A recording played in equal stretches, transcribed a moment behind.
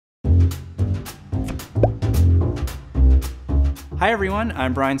Hi everyone,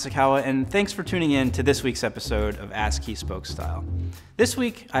 I'm Brian Sakawa, and thanks for tuning in to this week's episode of Ask He Spoke Style. This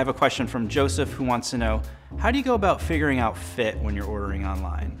week, I have a question from Joseph who wants to know, how do you go about figuring out fit when you're ordering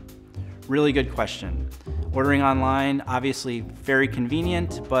online? Really good question. Ordering online, obviously very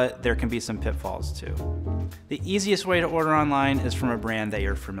convenient, but there can be some pitfalls too. The easiest way to order online is from a brand that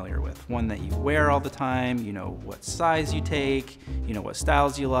you're familiar with, one that you wear all the time, you know what size you take, you know what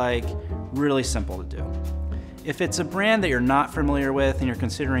styles you like, really simple to do. If it's a brand that you're not familiar with and you're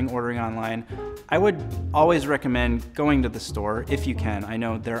considering ordering online, I would always recommend going to the store if you can. I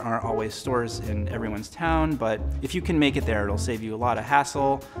know there aren't always stores in everyone's town, but if you can make it there, it'll save you a lot of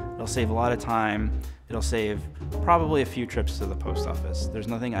hassle, it'll save a lot of time, it'll save probably a few trips to the post office. There's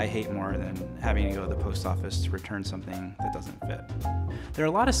nothing I hate more than having to go to the post office to return something that doesn't fit. There are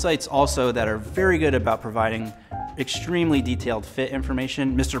a lot of sites also that are very good about providing extremely detailed fit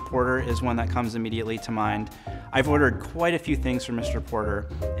information. Mr. Porter is one that comes immediately to mind. I've ordered quite a few things from Mr. Porter,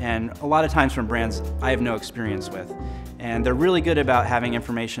 and a lot of times from brands I have no experience with. And they're really good about having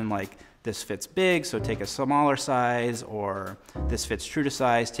information like, this fits big, so take a smaller size, or this fits true to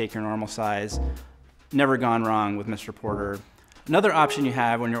size, take your normal size. Never gone wrong with Mr. Porter. Another option you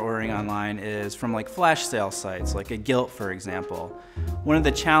have when you're ordering online is from like flash sale sites, like a Gilt, for example. One of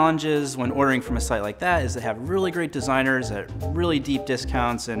the challenges when ordering from a site like that is they have really great designers at really deep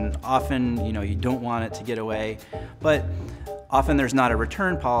discounts, and often, you don't want it to get away. But often there's not a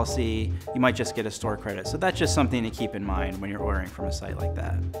return policy, you might just get a store credit. So that's just something to keep in mind when you're ordering from a site like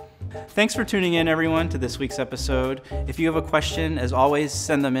that. Thanks for tuning in, everyone, to this week's episode. If you have a question, as always,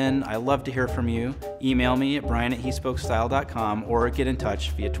 send them in. I love to hear from you. Email me at brian@hespokestyle.com or get in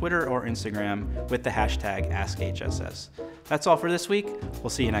touch via Twitter or Instagram with the hashtag AskHSS. That's all for this week. We'll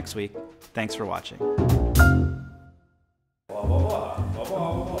see you next week. Thanks for watching.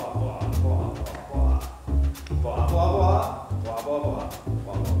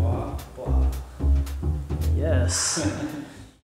 Yes.